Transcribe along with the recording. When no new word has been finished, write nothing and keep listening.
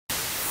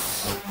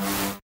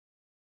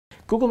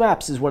Google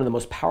Maps is one of the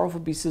most powerful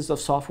pieces of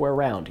software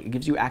around. It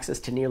gives you access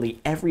to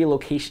nearly every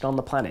location on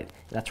the planet.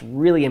 And that's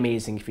really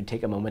amazing if you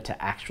take a moment to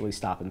actually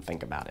stop and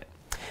think about it.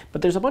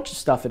 But there's a bunch of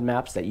stuff in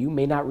Maps that you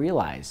may not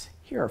realize.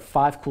 Here are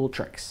 5 cool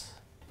tricks.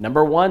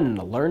 Number 1,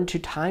 learn to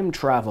time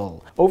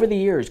travel. Over the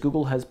years,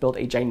 Google has built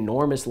a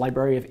ginormous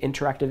library of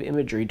interactive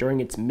imagery during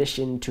its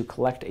mission to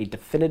collect a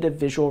definitive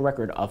visual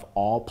record of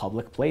all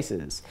public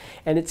places.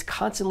 And it's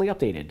constantly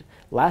updated.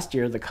 Last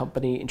year, the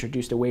company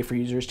introduced a way for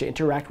users to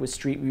interact with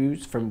street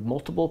views from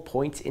multiple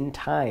points in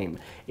time,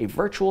 a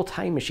virtual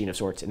time machine of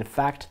sorts. And in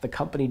fact, the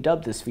company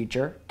dubbed this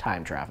feature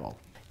Time Travel.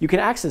 You can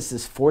access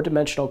this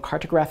 4-dimensional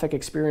cartographic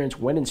experience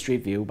when in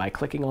Street View by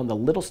clicking on the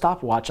little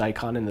stopwatch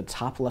icon in the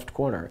top left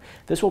corner.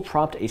 This will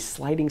prompt a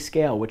sliding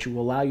scale which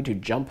will allow you to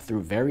jump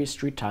through various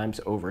street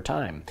times over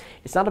time.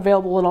 It's not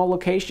available in all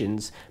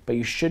locations, but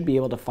you should be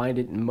able to find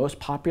it in most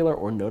popular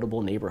or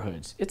notable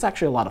neighborhoods. It's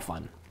actually a lot of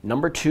fun.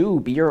 Number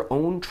 2, be your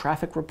own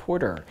traffic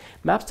reporter.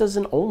 Maps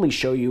doesn't only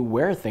show you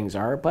where things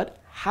are, but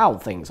how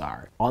things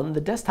are. On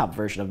the desktop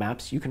version of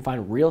Maps, you can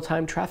find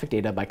real-time traffic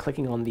data by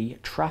clicking on the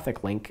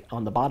traffic link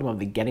on the bottom of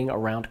the Getting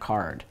Around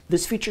card.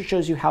 This feature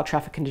shows you how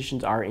traffic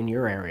conditions are in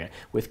your area,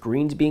 with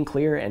greens being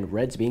clear and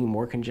reds being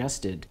more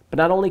congested. But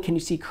not only can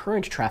you see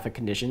current traffic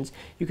conditions,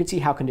 you can see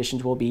how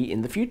conditions will be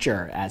in the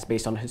future, as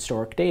based on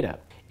historic data.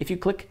 If you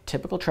click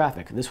Typical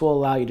Traffic, this will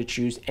allow you to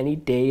choose any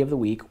day of the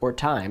week or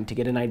time to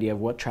get an idea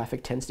of what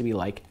traffic tends to be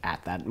like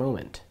at that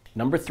moment.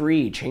 Number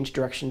 3, change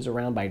directions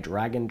around by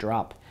drag and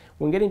drop.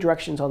 When getting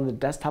directions on the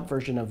desktop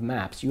version of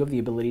Maps, you have the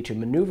ability to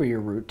maneuver your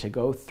route to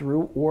go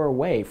through or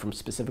away from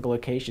specific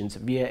locations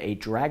via a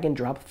drag and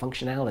drop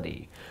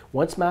functionality.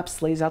 Once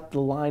Maps lays out the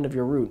line of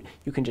your route,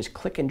 you can just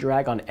click and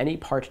drag on any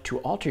part to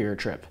alter your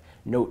trip.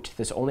 Note,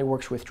 this only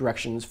works with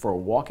directions for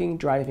walking,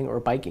 driving, or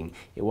biking.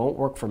 It won't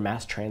work for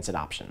mass transit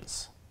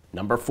options.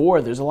 Number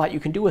 4, there's a lot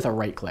you can do with a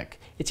right click.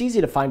 It's easy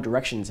to find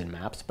directions in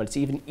Maps, but it's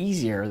even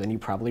easier than you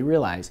probably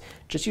realize.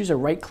 Just use a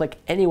right click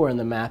anywhere in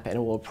the map and it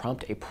will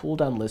prompt a pull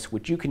down list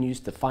which you can use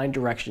to find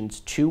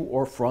directions to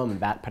or from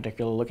that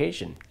particular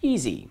location.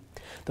 Easy.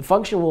 The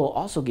function will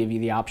also give you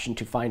the option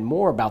to find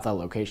more about that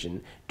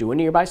location, do a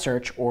nearby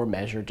search, or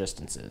measure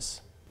distances.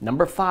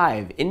 Number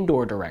 5,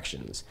 indoor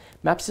directions.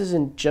 Maps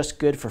isn't just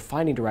good for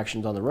finding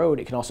directions on the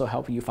road, it can also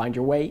help you find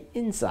your way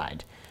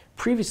inside.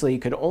 Previously, you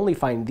could only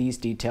find these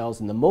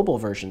details in the mobile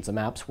versions of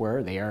Maps,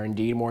 where they are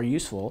indeed more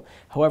useful.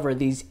 However,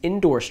 these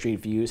indoor street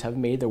views have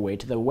made their way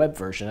to the web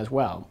version as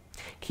well.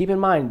 Keep in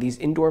mind, these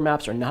indoor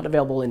maps are not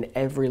available in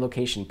every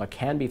location, but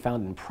can be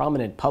found in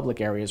prominent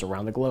public areas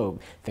around the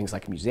globe, things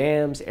like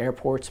museums,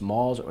 airports,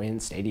 malls, or in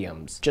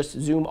stadiums. Just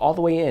zoom all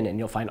the way in and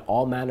you'll find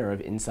all manner of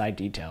inside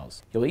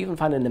details. You'll even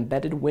find an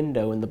embedded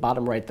window in the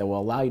bottom right that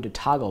will allow you to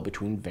toggle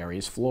between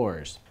various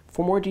floors.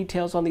 For more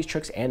details on these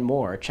tricks and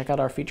more, check out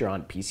our feature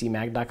on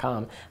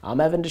PCMag.com. I'm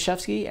Evan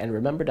Dashevsky, and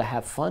remember to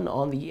have fun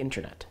on the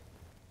internet.